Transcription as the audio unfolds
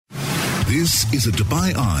This is a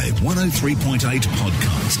Dubai Eye 103.8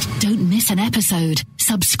 podcast. Don't miss an episode.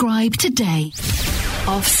 Subscribe today.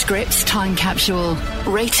 Off Script's Time Capsule.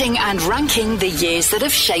 Rating and ranking the years that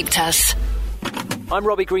have shaped us. I'm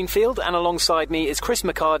Robbie Greenfield, and alongside me is Chris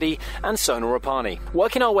McCarty and Sona Rapani.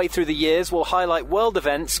 Working our way through the years, we'll highlight world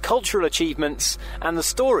events, cultural achievements, and the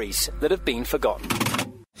stories that have been forgotten.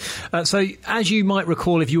 So, as you might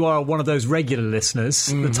recall, if you are one of those regular listeners,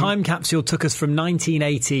 the time capsule took us from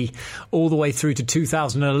 1980 all the way through to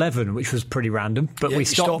 2011, which was pretty random. But we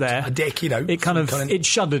stopped there. A decade out. It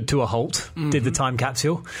shuddered to a halt, did the time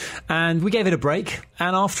capsule. And we gave it a break.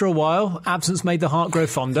 And after a while, absence made the heart grow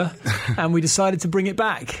fonder. And we decided to bring it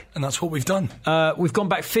back. And that's what we've done. We've gone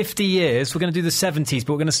back 50 years. We're going to do the 70s,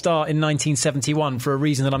 but we're going to start in 1971 for a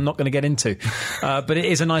reason that I'm not going to get into. But it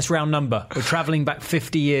is a nice round number. We're travelling back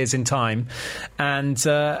 50 years in time. And,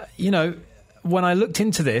 when I looked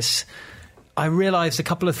into this, I realised a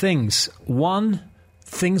couple of things. One,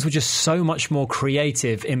 things were just so much more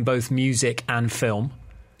creative in both music and film.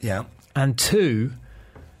 Yeah. And two,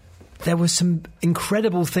 there were some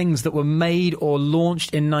incredible things that were made or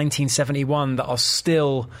launched in 1971 that are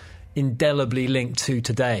still indelibly linked to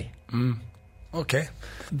today. Okay.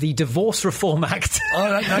 The Divorce Reform Act All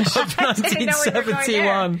right, nice. of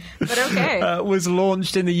 1971 but okay. was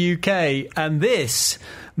launched in the UK, and this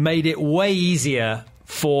made it way easier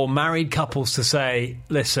for married couples to say,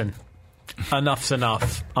 listen, enough's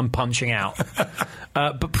enough, I'm punching out.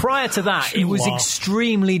 But prior to that, it was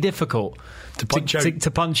extremely difficult to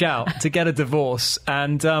punch out, to get a divorce.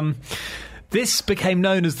 And this became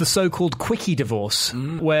known as the so-called quickie divorce,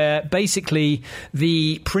 where basically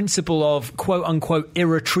the principle of quote-unquote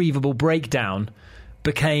irretrievable breakdown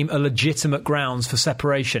became a legitimate grounds for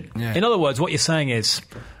separation. Yeah. In other words, what you're saying is,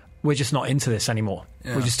 we're just not into this anymore.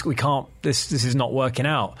 Yeah. We can't, this is not working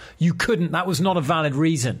out. That was not a valid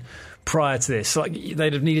reason prior to this. Like,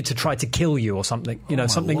 they'd have needed to try to kill you or something,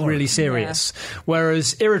 something Lord. Really serious. Yeah.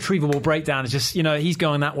 Whereas irretrievable breakdown is just, he's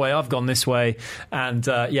going that way, I've gone this way, and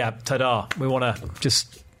ta-da, we want to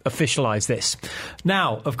just officialise this.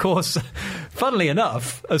 Now, of course, funnily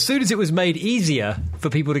enough, as soon as it was made easier for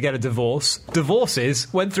people to get a divorce,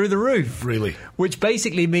 divorces went through the roof. Really? Which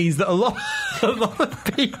basically means that a lot of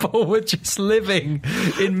people were just living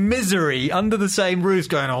in misery under the same roof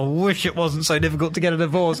going, I wish it wasn't so difficult to get a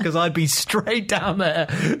divorce because I'd be straight down there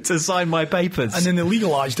to sign my papers. And then they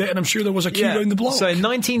legalised it, and I'm sure there was a queue round the block. So in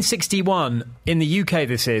 1961, in the UK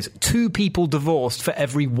this is, 2 people divorced for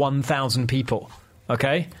every 1,000 people.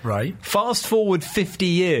 Okay? Right. Fast forward 50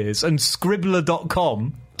 years and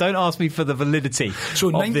Scribbler.com, don't ask me for the validity so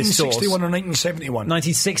of this source. 1961 or 1971?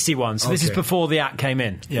 1961. So this is before the Act came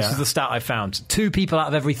in. Yeah. This is the stat I found. 2 people out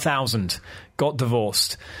of every 1,000 got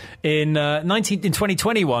divorced. In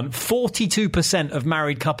 2021, 42% of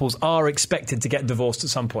married couples are expected to get divorced at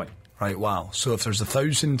some point. Right, wow. So if there's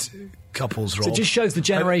 1,000 couples, Rob... So it just shows the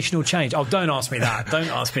generational change. Oh, don't ask me that. Don't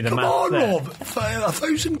ask me the math. Come on, Rob.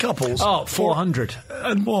 1,000 couples. Oh, 400.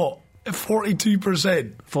 And what?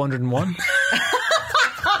 42%. 401?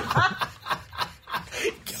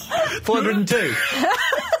 402.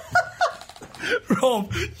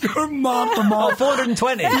 Rob, you're mad for Mark.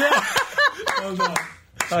 420. Yeah. Well done.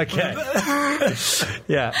 Okay.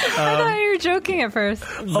 Yeah. I thought you were joking at first.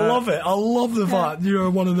 I love it. I love the fact you're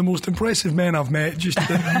one of the most impressive men I've met. Just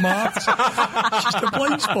the maths. It's just a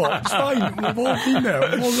blind spot. It's fine. We've all been there.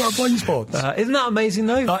 We've all got blind spots. Isn't that amazing,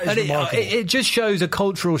 though? That is remarkable. It just shows a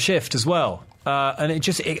cultural shift as well. And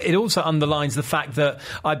it also underlines the fact that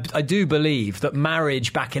I do believe that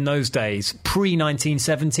marriage back in those days,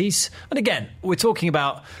 pre-1970s, and again, we're talking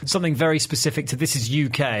about something very specific to this is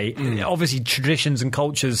UK. Obviously, traditions and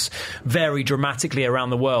cultures vary dramatically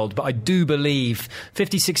around the world, but I do believe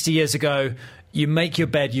 50, 60 years ago, you make your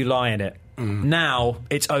bed, you lie in it. Now,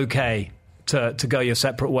 it's okay to go your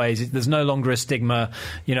separate ways. There's no longer a stigma,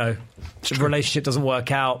 the relationship doesn't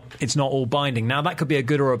work out, it's not all binding. Now, that could be a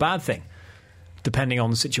good or a bad thing, depending on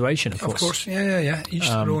the situation, of course. Of course, yeah. Each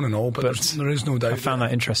their own and all, but there is no doubt. I found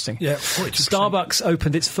that interesting. Yeah, 42%. Starbucks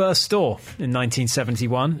opened its first store in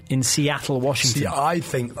 1971 in Seattle, Washington. See, I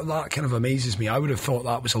think that kind of amazes me. I would have thought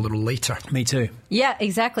that was a little later. Me too. Yeah,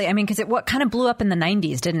 exactly. I mean, because what kind of blew up in the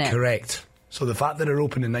 90s, didn't it? Correct. So the fact that it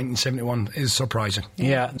opened in 1971 is surprising.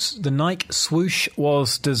 Yeah. The Nike swoosh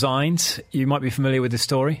was designed. You might be familiar with this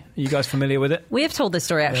story. Are you guys familiar with it? We have told this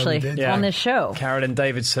story, actually, on this show. Carolyn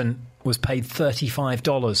Davidson was paid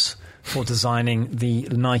 $35 for designing the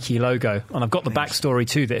Nike logo. And I've got the backstory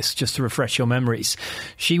to this, just to refresh your memories.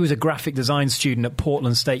 She was a graphic design student at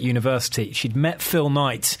Portland State University. She'd met Phil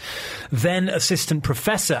Knight, then assistant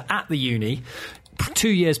professor at the uni, 2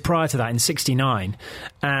 years prior to that, in '69,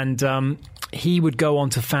 and he would go on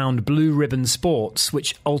to found Blue Ribbon Sports,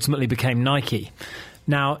 which ultimately became Nike.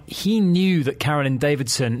 Now, he knew that Carolyn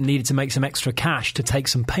Davidson needed to make some extra cash to take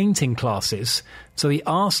some painting classes, so he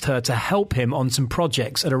asked her to help him on some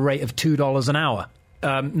projects at a rate of $2 an hour.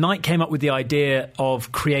 Nike came up with the idea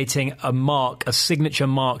of creating a signature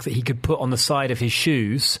mark that he could put on the side of his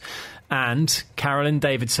shoes, and Carolyn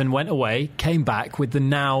Davidson went away, came back with the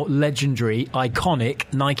now legendary,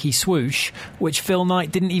 iconic Nike swoosh, which Phil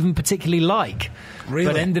Knight didn't even particularly like,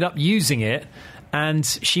 but ended up using it, and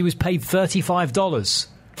she was paid $35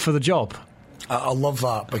 for the job. I love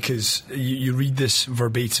that, because you read this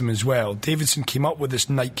verbatim as well. Davidson came up with this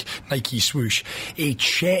Nike swoosh, a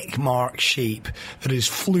check mark shape that is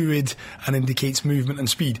fluid and indicates movement and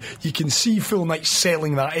speed. You can see Phil Knight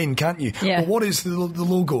selling that in, can't you? Yeah. Well, what is the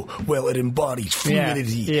logo? Well, it embodies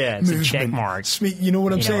fluidity, it's movement. a check mark. You know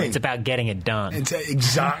what I'm saying? It's about getting it done.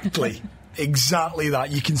 Exactly. Exactly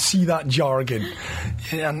that. You can see that jargon.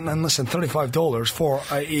 And listen, $35 for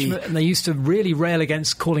And they used to really rail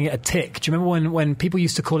against calling it a tick. Do you remember when people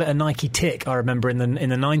used to call it a Nike tick? I remember in the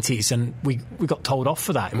 90s, and we got told off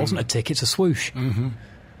for that. It wasn't a tick, it's a swoosh. Mm-hmm.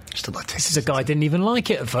 Still a tick. This is a guy who didn't even like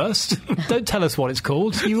it at first. Don't tell us what it's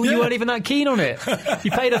called. You weren't even that keen on it.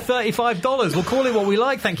 You paid us $35. We'll call it what we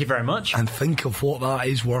like, thank you very much. And think of what that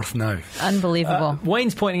is worth now. Unbelievable.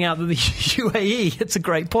 Wayne's pointing out that the UAE, it's a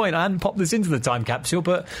great point. I hadn't popped this into the time capsule,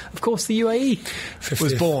 but of course the UAE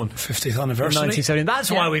was born. 50th anniversary. 1970.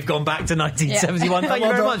 That's why we've gone back to 1971. Thank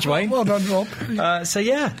you very much, Wayne. Well done, Rob. So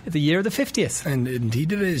yeah, the year of the 50th. And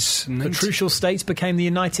indeed it is. The Trucial States became the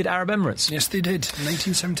United Arab Emirates. Yes, they did.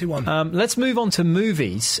 1971. Let's move on to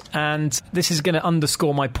movies, and this is going to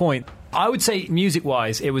underscore my point. I would say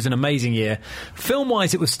music-wise, it was an amazing year.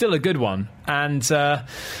 Film-wise, it was still a good one. And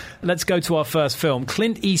let's go to our first film.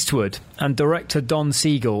 Clint Eastwood and director Don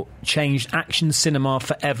Siegel changed action cinema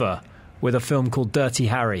forever with a film called Dirty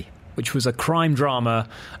Harry, which was a crime drama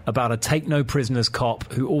about a take-no-prisoners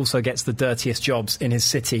cop who also gets the dirtiest jobs in his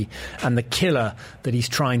city and the killer that he's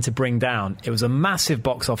trying to bring down. It was a massive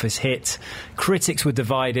box office hit. Critics were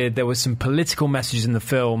divided. There were some political messages in the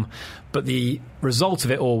film, but the result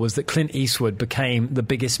of it all was that Clint Eastwood became the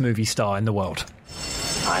biggest movie star in the world.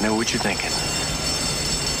 I know what you're thinking.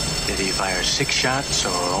 Did he fire 6 shots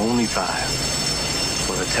or only 5?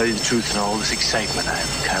 Well, to tell you the truth, in all this excitement,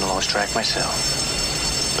 I've kind of lost track myself.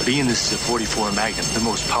 But Ian, this is a 44 Magnum, the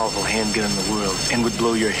most powerful handgun in the world, and would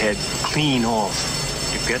blow your head clean off.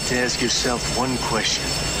 You've got to ask yourself one question.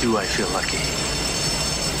 Do I feel lucky?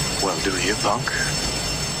 Well, do you, punk?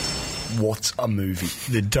 What a movie.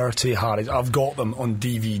 The Dirty Harry. I've got them on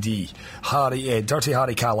DVD. Dirty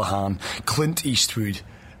Harry Callahan, Clint Eastwood.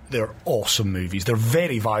 They're awesome movies. They're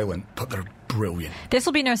very violent, but they're brilliant. This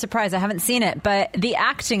will be no surprise. I haven't seen it, but the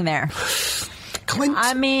acting there... Clint.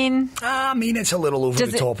 I mean, it's a little over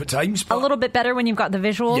the top at times. But a little bit better when you've got the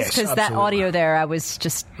visuals, because yes, that audio there, I was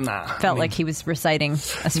just felt like he was reciting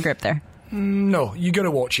a script there. No, you got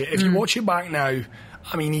to watch it. If you watch it back now,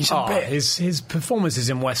 I mean, he's a bit. His performances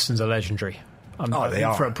in westerns are legendary. They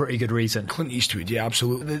are for a pretty good reason. Clint Eastwood, yeah,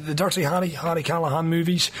 absolutely. The Dirty Harry Callahan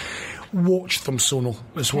movies. Watch them, Sonal,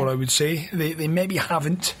 is what I would say. They maybe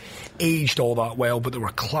haven't aged all that well, but they were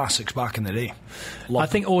classics back in the day. I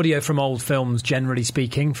think audio from old films, generally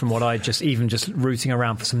speaking, from what I just rooting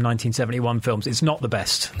around for some 1971 films, it's not the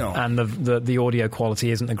best. No. And the audio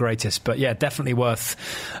quality isn't the greatest. But yeah, definitely worth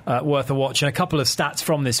a watch. And a couple of stats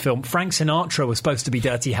from this film. Frank Sinatra was supposed to be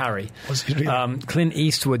Dirty Harry. Was he really? Clint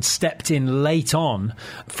Eastwood stepped in late on.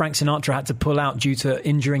 Frank Sinatra had to pull out due to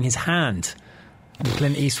injuring his hand.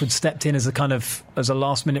 Clint Eastwood stepped in as a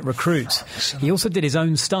last-minute recruit. He also did his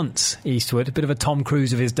own stunts, Eastwood, a bit of a Tom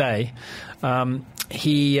Cruise of his day. The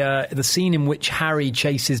scene in which Harry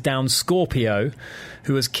chases down Scorpio,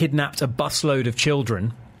 who has kidnapped a busload of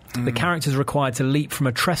children. The character's required to leap from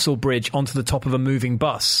a trestle bridge onto the top of a moving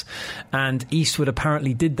bus, and Eastwood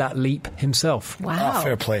apparently did that leap himself. Wow.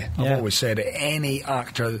 Fair play. I've always said any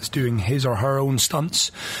actor that's doing his or her own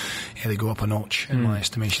stunts, they go up a notch in my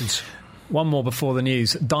estimations. One more before the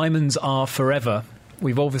news. Diamonds Are Forever.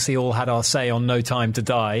 We've obviously all had our say on No Time to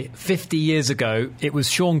Die. 50 years ago, it was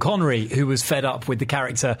Sean Connery who was fed up with the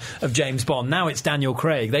character of James Bond. Now it's Daniel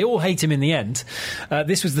Craig. They all hate him in the end.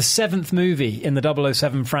 This was the 7th movie in the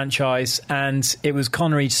 007 franchise, and it was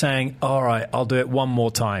Connery saying, all right, I'll do it one more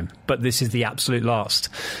time, but this is the absolute last.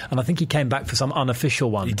 And I think he came back for some unofficial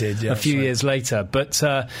one. He did, yeah, a few years later. But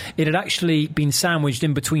it had actually been sandwiched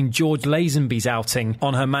in between George Lazenby's outing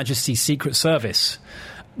on Her Majesty's Secret Service,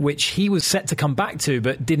 which he was set to come back to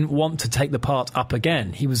but didn't want to take the part up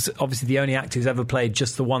again. He was obviously the only actor who's ever played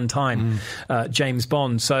just the one time James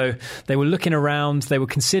Bond. So they were looking around, they were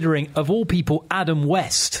considering, of all people, Adam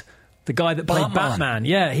West, the guy that played Batman.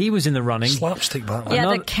 Yeah, he was in the running. Slapstick Batman. Yeah,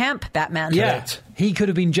 the camp Batman. Yeah, he could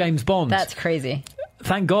have been James Bond. That's crazy.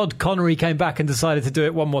 Thank God Connery came back and decided to do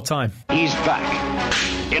it one more time. He's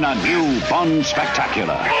back in a new Bond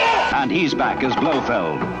spectacular. And he's back as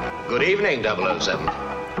Blofeld. Good evening, 007.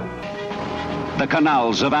 The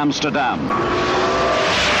canals of Amsterdam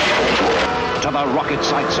to the rocket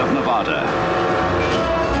sites of Nevada.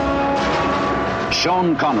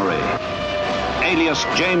 Sean Connery, alias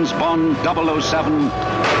James Bond 007,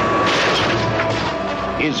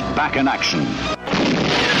 is back in action.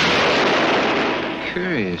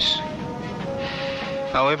 Curious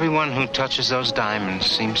how everyone who touches those diamonds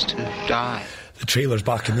seems to die. The trailers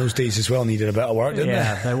back in those days as well needed a bit of work, didn't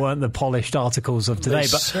they? They weren't the polished articles of today.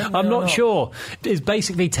 But I'm not sure. Is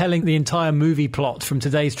basically telling the entire movie plot from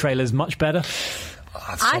today's trailers much better?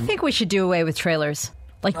 I think we should do away with trailers.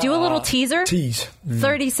 Like, do a little teaser.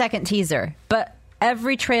 30-second teaser. But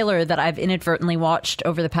every trailer that I've inadvertently watched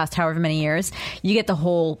over the past however many years, you get the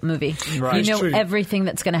whole movie. Right. You know everything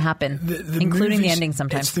that's going to happen, including movies, the ending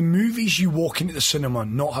sometimes. It's the movies you walk into the cinema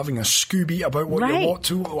not having a Scooby about what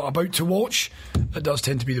you're about to watch. It does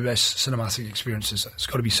tend to be the best cinematic experiences. It's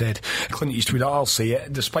got to be said. Clint Eastwood, I'll say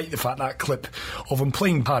it, despite the fact that clip of him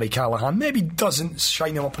playing Paddy Callahan maybe doesn't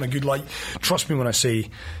shine him up in a good light. Trust me when I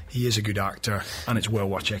say he is a good actor, and it's well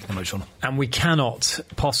worth checking him out on. And we cannot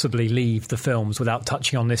possibly leave the films without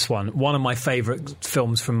touching on this one. One of my favourite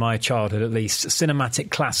films from my childhood, at least.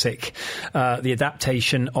 Cinematic classic. The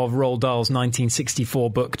adaptation of Roald Dahl's 1964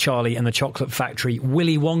 book, Charlie and the Chocolate Factory.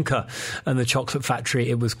 Willy Wonka and the Chocolate Factory,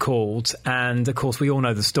 it was called. And, of course, we all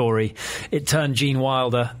know the story. It turned Gene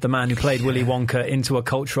Wilder, the man who played Willy Wonka, into a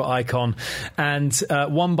cultural icon. And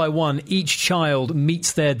one by one, each child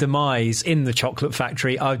meets their demise in the Chocolate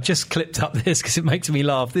Factory. I've just clipped up this because it makes me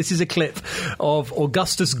laugh. This is a clip of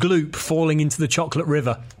Augustus Gloop falling into the chocolate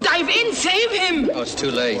river. Dive in, save him! Oh, it's too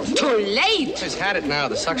late. Too late? He's had it now.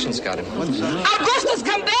 The suction's got him. Augustus,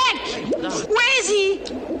 come back! Where is he?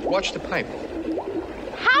 Watch the pipe.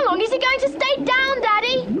 How long is he going to stay down,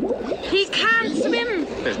 Daddy? He can't swim.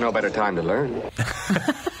 There's no better time to learn.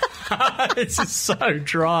 This is so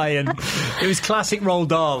dry, and it was classic Roald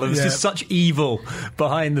Dahl. There was just such evil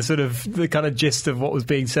behind the kind of gist of what was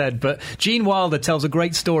being said. But Gene Wilder tells a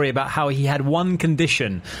great story about how he had one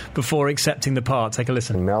condition before accepting the part. Take a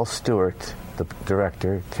listen. Mel Stewart, the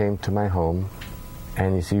director, came to my home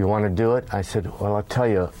and he said, "You want to do it?" I said, "Well, I'll tell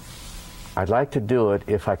you, I'd like to do it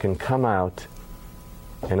if I can come out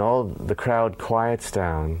and all the crowd quiets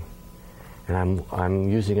down and I'm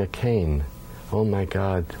using a cane. Oh my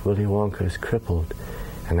God, Willy Wonka is crippled."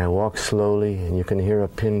 And I walk slowly, and you can hear a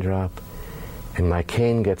pin drop, and my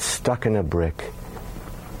cane gets stuck in a brick,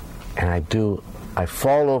 and I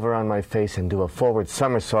fall over on my face and do a forward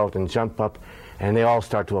somersault and jump up, and they all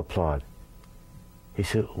start to applaud. He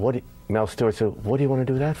said, Mel Stewart said, "What do you want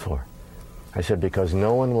to do that for?" I said, "Because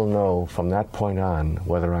no one will know from that point on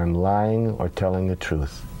whether I'm lying or telling the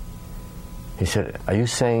truth." He said, "Are you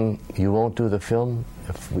saying you won't do the film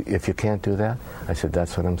if you can't do that?" I said,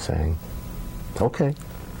 "That's what I'm saying." "Okay,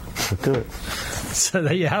 we'll do it." So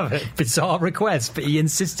there you have it. Bizarre request, but he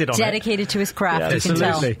insisted on Dedicated to his craft, you can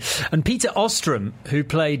tell. And Peter Ostrom, who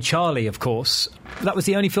played Charlie, of course, that was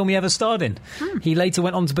the only film he ever starred in. He later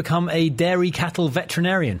went on to become a dairy cattle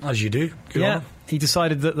veterinarian. As you do. Good on him. He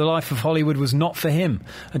decided that the life of Hollywood was not for him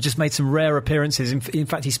and just made some rare appearances. In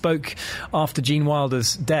fact, he spoke after Gene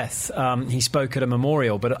Wilder's death. He spoke at a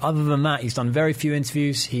memorial. But other than that, he's done very few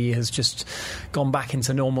interviews. He has just gone back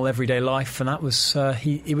into normal everyday life. And that was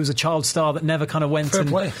he was a child star that never kind of went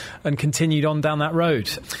and continued on down that road.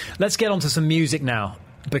 Let's get on to some music now,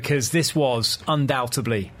 because this was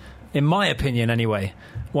undoubtedly, in my opinion anyway,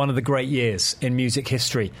 one of the great years in music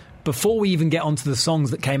history. Before we even get onto the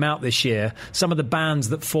songs that came out this year, some of the bands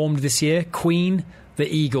that formed this year, Queen, the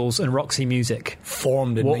Eagles and Roxy Music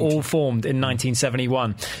were all formed in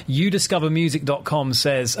 1971. YouDiscoverMusic.com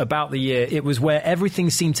says about the year, it was where everything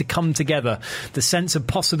seemed to come together. The sense of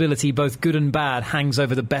possibility, both good and bad, hangs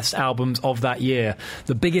over the best albums of that year.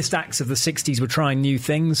 The biggest acts of the 60s were trying new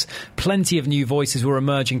things. Plenty of new voices were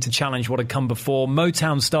emerging to challenge what had come before.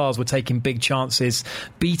 Motown stars were taking big chances.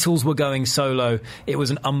 Beatles were going solo. It was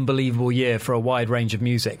an unbelievable year for a wide range of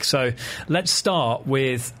music. So let's start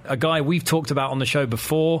with a guy we've talked about on the show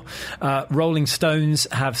before. Rolling Stones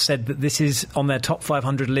have said that this is on their top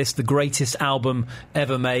 500 list, the greatest album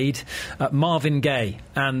ever made. Marvin Gaye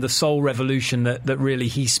and the soul revolution that really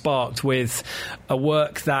he sparked with a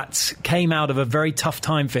work that came out of a very tough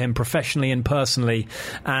time for him professionally and personally,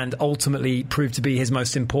 and ultimately proved to be his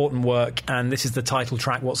most important work. And this is the title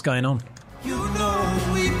track, What's Going On. You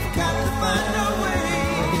know we've got to find a way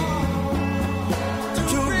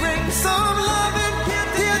to bring some love in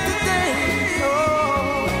here today.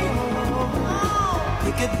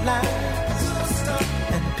 Picket lines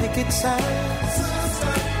and picket signs.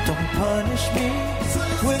 Don't punish me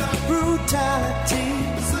with brutality.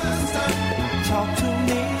 Talk to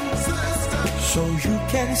me so you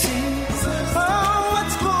can see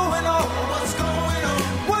what's going on. What's going on?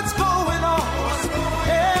 What's going on?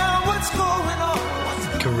 Yeah, what's going on?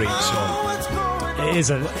 Great song.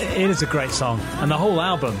 It is a great song, and the whole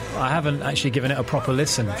album. I haven't actually given it a proper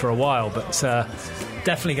listen for a while, but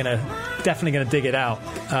definitely gonna dig it out.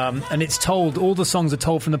 And it's told. All the songs are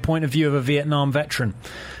told from the point of view of a Vietnam veteran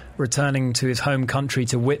returning to his home country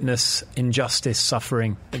to witness injustice,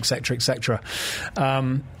 suffering, etc., etc.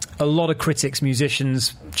 A lot of critics,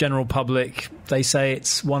 musicians, general public, they say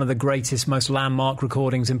it's one of the greatest, most landmark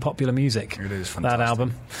recordings in popular music. It is fantastic. That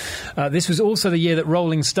album. This was also the year that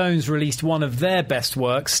Rolling Stones released one of their best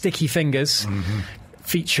works, Sticky Fingers,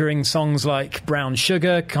 featuring songs like Brown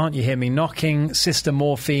Sugar, Can't You Hear Me Knocking, Sister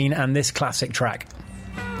Morphine, and this classic track.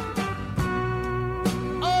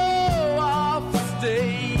 Oh, off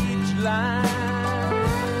stage lines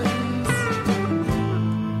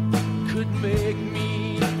could make me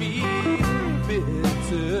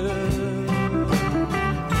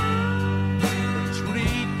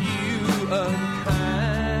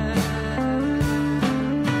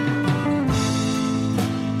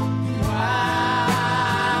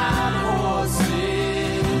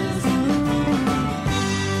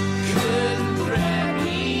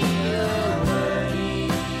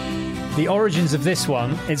The origins of this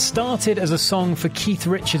one, it started as a song for Keith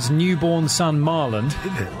Richards' newborn son Marlon,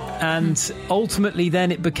 and ultimately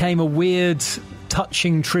then it became a weird,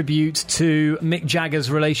 touching tribute to Mick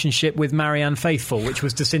Jagger's relationship with Marianne Faithfull, which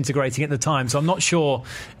was disintegrating at the time. So I'm not sure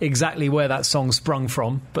exactly where that song sprung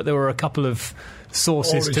from, but there were a couple of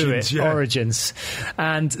sources to it, origins.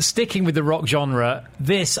 And sticking with the rock genre,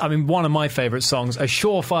 this, I mean, one of my favourite songs, a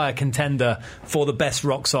surefire contender for the best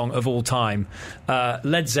rock song of all time.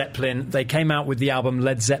 Led Zeppelin, they came out with the album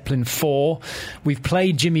Led Zeppelin 4. We've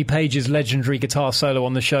played Jimmy Page's legendary guitar solo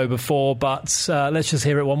on the show before, but let's just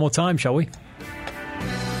hear it one more time, shall we?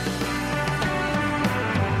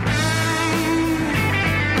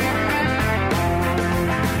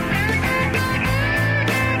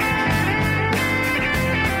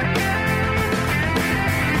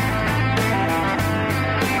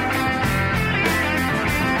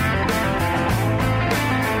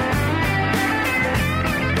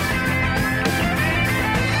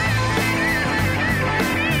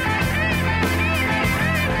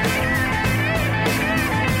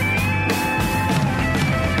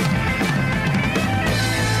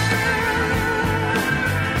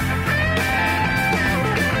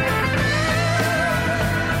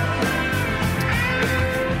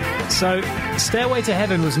 So, Stairway to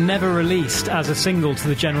Heaven was never released as a single to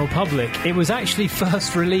the general public. It was actually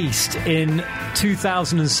first released in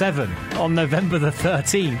 2007, on November the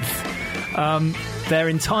 13th. Their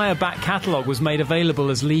entire back catalogue was made available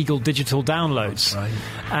as legal digital downloads. Right.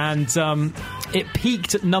 And it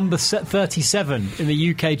peaked at number 37 in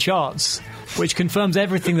the UK charts, which confirms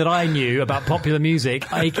everything that I knew about popular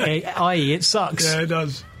music, i.e. it sucks. Yeah, it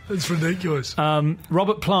does. It's ridiculous.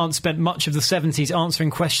 Robert Plant spent much of the 70s answering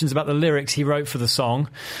questions about the lyrics he wrote for the song.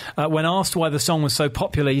 When asked why the song was so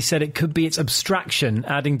popular, he said it could be its abstraction,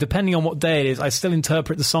 adding, depending on what day it is, I still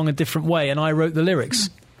interpret the song a different way, and I wrote the lyrics.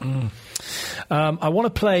 I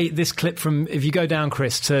want to play this clip from, if you go down,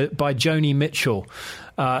 Chris, by Joni Mitchell,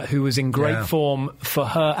 who was in great form for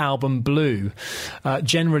her album Blue.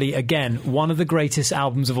 Generally, again, one of the greatest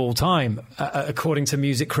albums of all time, according to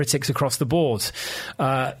music critics across the board.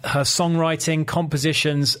 Her songwriting,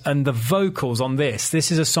 compositions, and the vocals on this.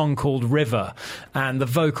 This is a song called River, and the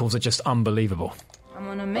vocals are just unbelievable. I'm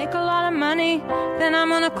gonna make a lot of money, then I'm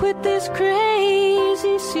gonna quit this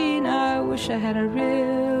crazy scene. I wish I had a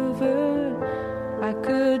river I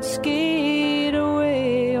could skate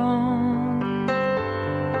away on. I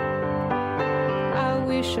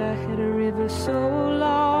wish I had a river so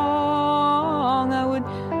long I would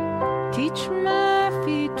teach my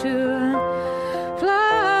feet to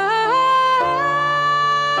fly.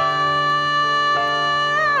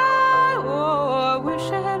 Oh, I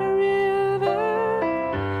wish I had a river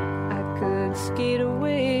I could skate away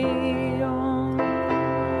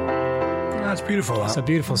beautiful. It's a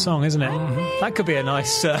beautiful song, isn't it? That could be a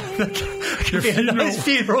nice, nice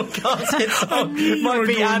funeral casket song. Might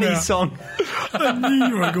be Annie's song. I knew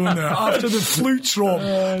you were going there. After the flutes, Rob,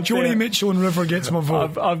 Joni Mitchell and River gets my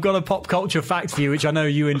vote. I've got a pop culture fact for you, which I know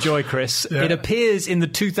you enjoy, Chris. Yeah. It appears in the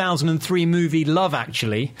 2003 movie Love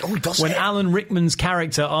Actually, when Alan Rickman's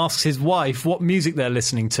character asks his wife what music they're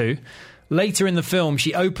listening to. Later in the film,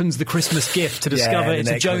 she opens the Christmas gift to discover it's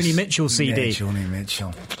a Joni Mitchell CD. Yeah, Joni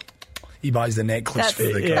Mitchell. He buys the necklace for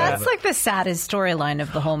the girl. That's like the saddest storyline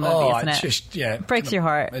of the whole movie, isn't it? Breaks your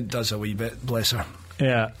heart. It does a wee bit. Bless her.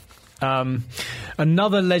 Yeah.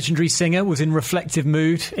 Another legendary singer was in reflective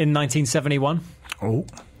mood in 1971. Oh.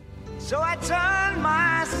 So I turn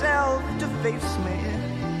myself to face me,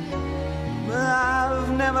 but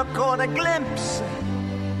I've never caught a glimpse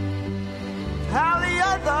how the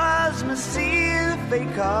others must see the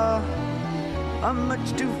faker. I'm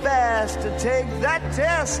much too fast to take that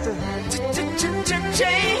test.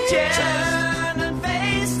 Changes. Turn and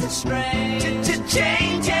face the strain.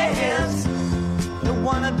 Changes. Don't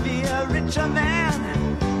wanna be a richer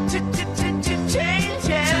man. Changes.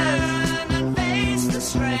 Turn and face the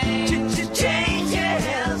strain.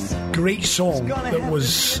 Changes. Great song that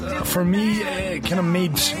was, for me, kind of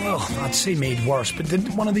made, well, I'd say made worse, but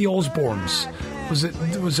didn't one of the Osbournes, was it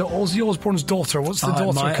Ozzy Osbourne's daughter? What's the daughter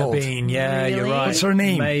it might called? Have been, yeah, you're right. What's her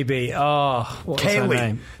name? Maybe. What's Kelly. her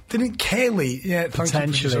name? Didn't Kelly? Yeah, thank you,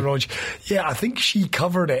 Producer Rog. Yeah, I think she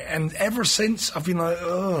covered it, and ever since I've been like,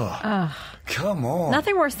 come on.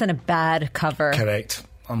 Nothing worse than a bad cover. Correct.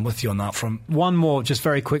 I'm with you on that front. One more, just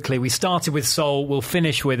very quickly. We started with soul. We'll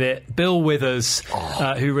finish with it. Bill Withers,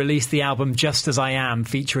 who released the album Just As I Am,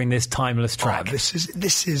 featuring this timeless track.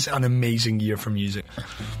 This is an amazing year for music.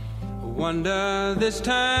 Wonder this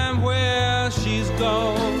time where she's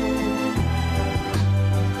gone.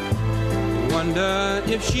 Wonder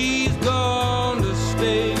if she's gonna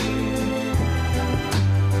stay.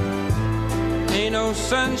 Ain't no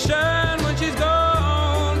sunshine when she's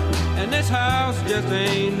gone, and this house just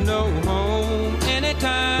ain't no home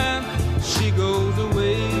anytime she goes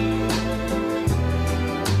away.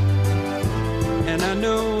 And I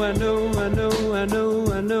know.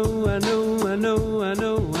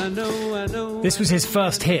 This was his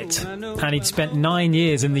first hit, and he'd spent 9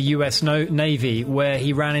 years in the US Navy, where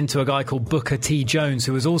he ran into a guy called Booker T. Jones,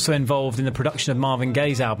 who was also involved in the production of Marvin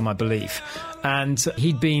Gaye's album, I believe. And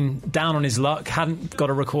he'd been down on his luck, hadn't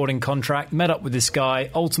got a recording contract, met up with this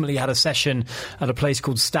guy, ultimately had a session at a place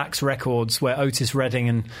called Stax Records, where Otis Redding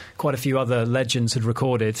and quite a few other legends had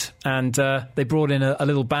recorded. And they brought in a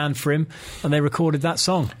little band for him, and they recorded that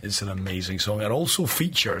song. It's an amazing song. It also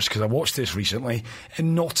features, because I watched this recently,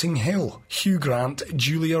 in Notting Hill, Hugh Grant,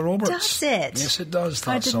 Julia Roberts. Does it? Yes, it does.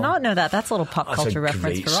 I did not know that. That's a little pop culture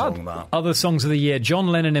reference for Rob. Song, Other songs of the year: John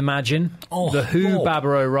Lennon, Imagine, The Who, Baba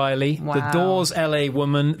O'Reilly, The Doors, LA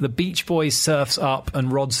Woman, The Beach Boys, Surf's Up,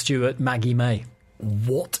 and Rod Stewart, Maggie May.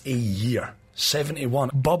 What a year. 71.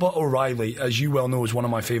 Baba O'Reilly, as you well know, is one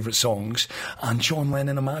of my favourite songs, and John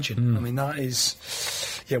Lennon, Imagine. I mean, that is...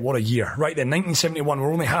 Yeah, what a year. Right then, 1971,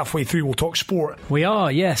 we're only halfway through. We'll talk sport. We are,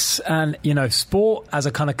 yes. And, sport as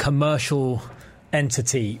a kind of commercial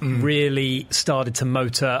entity really started to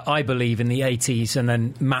motor, I believe, in the 80s and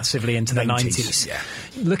then massively into the 90s. Yeah.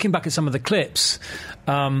 Looking back at some of the clips,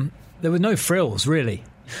 there were no frills, really.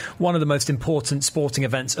 One of the most important sporting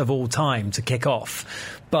events of all time to kick off.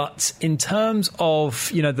 But in terms of,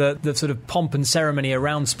 the sort of pomp and ceremony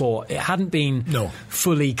around sport, it hadn't been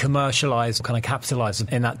fully commercialised, kind of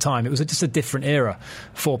capitalised in that time. It was just a different era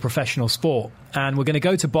for professional sport. And we're going to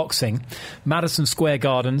go to boxing, Madison Square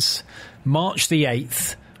Gardens, March the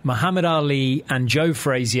 8th, Muhammad Ali and Joe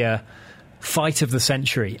Frazier, fight of the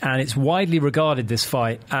century, and it's widely regarded, this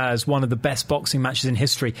fight, as one of the best boxing matches in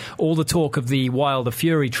history. All the talk of the Wilder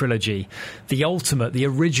Fury trilogy, the ultimate, the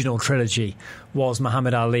original trilogy, was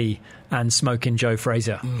Muhammad Ali and Smokin' Joe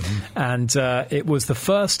Frazier. And it was the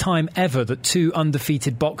first time ever that two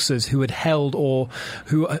undefeated boxers who had held or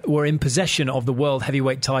who were in possession of the world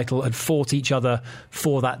heavyweight title had fought each other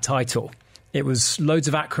for that title. It was loads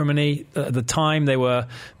of acrimony. At the time, they were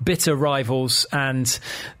bitter rivals, and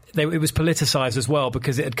it was politicised as well,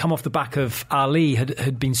 because it had come off the back of Ali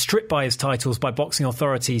had been stripped by his titles by boxing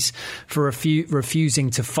authorities for refusing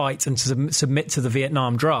to fight and to submit to the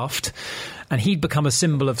Vietnam draft. And he'd become a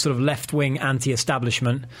symbol of sort of left-wing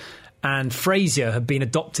anti-establishment. And Frazier had been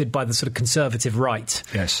adopted by the sort of conservative right,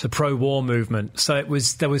 the pro-war movement. So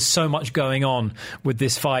there was so much going on with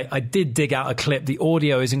this fight. I did dig out a clip. The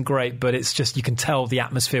audio isn't great, but it's just, you can tell the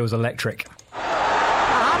atmosphere was electric.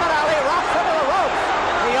 Muhammad Ali rocks him to the ropes.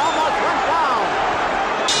 He almost went down.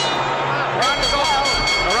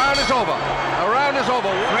 The round is over. The round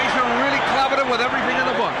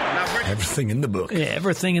everything in the book. Yeah,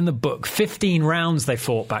 everything in the book. 15 rounds they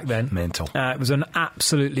fought back then. Mental. It was an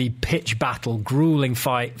absolutely pitch battle, gruelling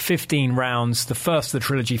fight. 15 rounds, the first of the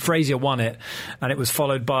trilogy. Frazier won it, and it was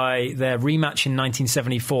followed by their rematch in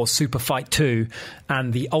 1974, Super Fight 2,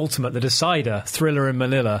 and the ultimate, the decider, Thriller in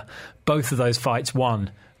Manila. Both of those fights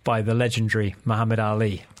won by the legendary Muhammad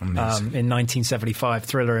Ali in 1975,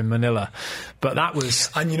 Thriller in Manila. But that was...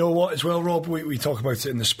 And you know what as well, Rob, we talk about it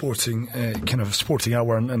in the sporting kind of sporting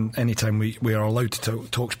hour, and anytime we are allowed to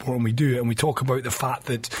talk sport, and we do it, and we talk about the fact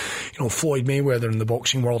that, you know, Floyd Mayweather in the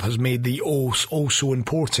boxing world has made the oh so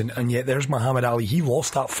important, and yet there's Muhammad Ali. He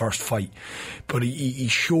lost that first fight, but he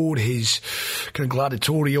showed his kind of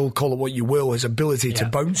gladiatorial, call it what you will, his ability to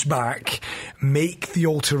bounce back, make the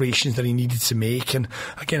alterations that he needed to make. And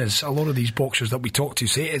again, as a lot of these boxers that we talk to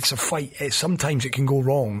say, it's a fight. Sometimes it can go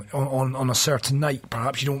wrong on a certain night.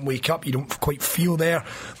 Perhaps you don't wake up, you don't quite feel there.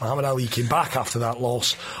 Muhammad Ali came back after that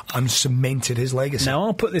loss and cemented his legacy. Now,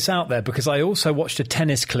 I'll put this out there because I also watched a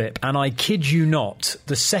tennis clip, and I kid you not,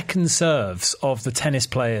 the second serves of the tennis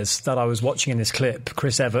players that I was watching in this clip,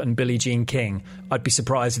 Chris Evert and Billie Jean King, I'd be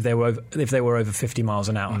surprised if they were over 50 miles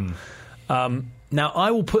an hour. Now,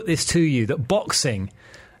 I will put this to you, that boxing,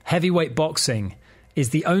 heavyweight boxing,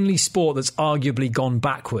 is the only sport that's arguably gone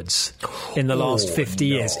backwards in the last 50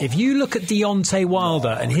 years. If you look at Deontay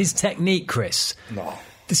Wilder and his technique, Chris,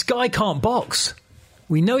 this guy can't box.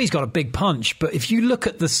 We know he's got a big punch, but if you look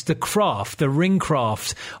at the craft, the ring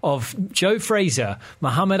craft of Joe Frazier,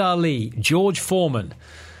 Muhammad Ali, George Foreman,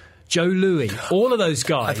 Joe Louis, all of those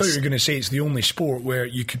guys. I thought you were going to say it's the only sport where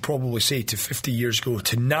you could probably say to 50 years ago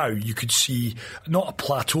to now you could see, not a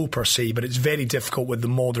plateau per se, but it's very difficult with the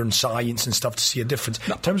modern science and stuff to see a difference.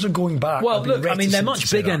 In terms of going back, well, look, I mean, they're much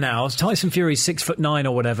bigger now. Tyson Fury's 6'9"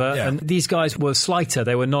 or whatever, and these guys were slighter.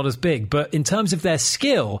 They were not as big. But in terms of their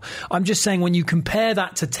skill, I'm just saying when you compare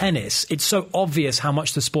that to tennis, it's so obvious how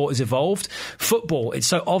much the sport has evolved. Football, it's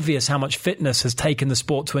so obvious how much fitness has taken the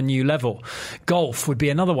sport to a new level. Golf would be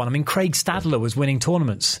another one. I mean, Craig Stadler was winning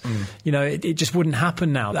tournaments. You know, it just wouldn't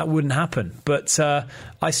happen now. That wouldn't happen. But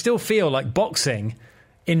I still feel like boxing,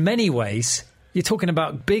 in many ways, you're talking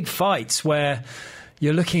about big fights where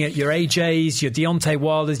you're looking at your AJs, your Deontay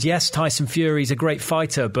Wilders. Yes, Tyson Fury's a great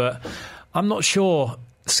fighter, but I'm not sure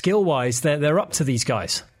skill-wise they're up to these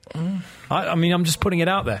guys. I mean, I'm just putting it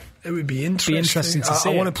out there. It would be interesting to see.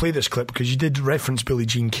 I want to play this clip because you did reference Billie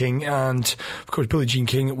Jean King, and of course Billie Jean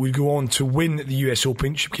King would go on to win the US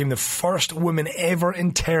Open. She became the first woman ever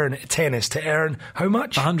in tennis to earn how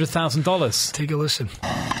much? $100,000. Take a listen. Billie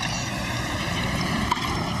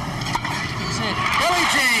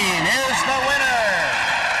Jean is the winner.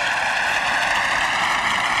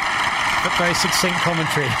 Very succinct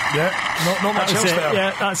commentary. Yeah, not much else there.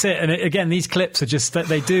 Yeah, that's it. And again, these clips are just that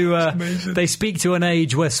they speak to an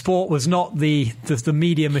age where sport was not the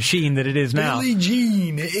media machine that it is now. Billie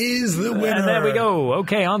Jean is the winner. And there we go.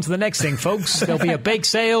 Okay, on to the next thing, folks. There'll be a bake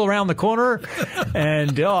sale around the corner,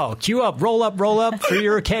 and queue up, roll up for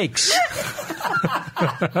your cakes. Where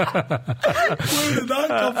did that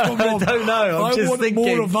come from, Rob? I don't know. I'm just thinking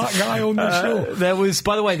more of that guy on the show. There was,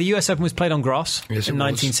 by the way, the US Open was played on grass in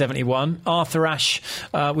 1971. Arthur Ashe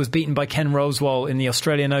was beaten by Ken Rosewall in the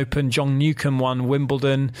Australian Open. John Newcombe won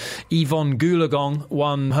Wimbledon. Yvonne Goolagong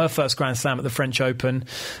won her first Grand Slam at the French Open.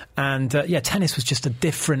 And tennis was just a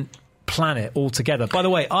different planet altogether. By the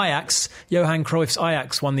way, Ajax, Johan Cruyff's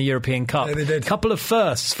Ajax won the European Cup. Yeah, they did. A couple of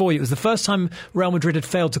firsts for you. It was the first time Real Madrid had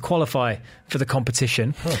failed to qualify for the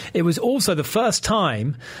competition. It was also the first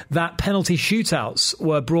time that penalty shootouts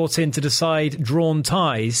were brought in to decide drawn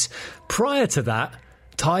ties. Prior to that,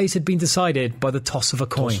 ties had been decided by the toss of a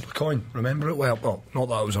coin. Remember it? Well, not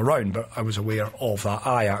that I was around, but I was aware of that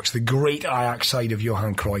Ajax, the great Ajax side of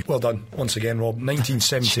Johan Cruyff. Well done once again, Rob.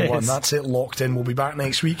 1971. That's it, locked in. We'll be back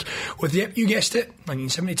next week with, you guessed it,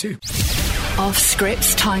 1972. Off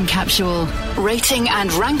Scripts Time Capsule, rating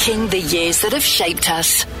and ranking the years that have shaped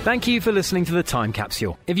us. Thank you for listening to the Time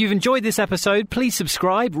Capsule. If you've enjoyed this episode, please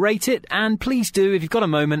subscribe, rate it, and please do, if you've got a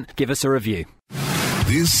moment, give us a review.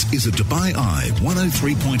 This is a Dubai Eye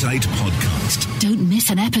 103.8 podcast. Don't miss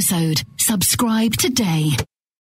an episode. Subscribe today.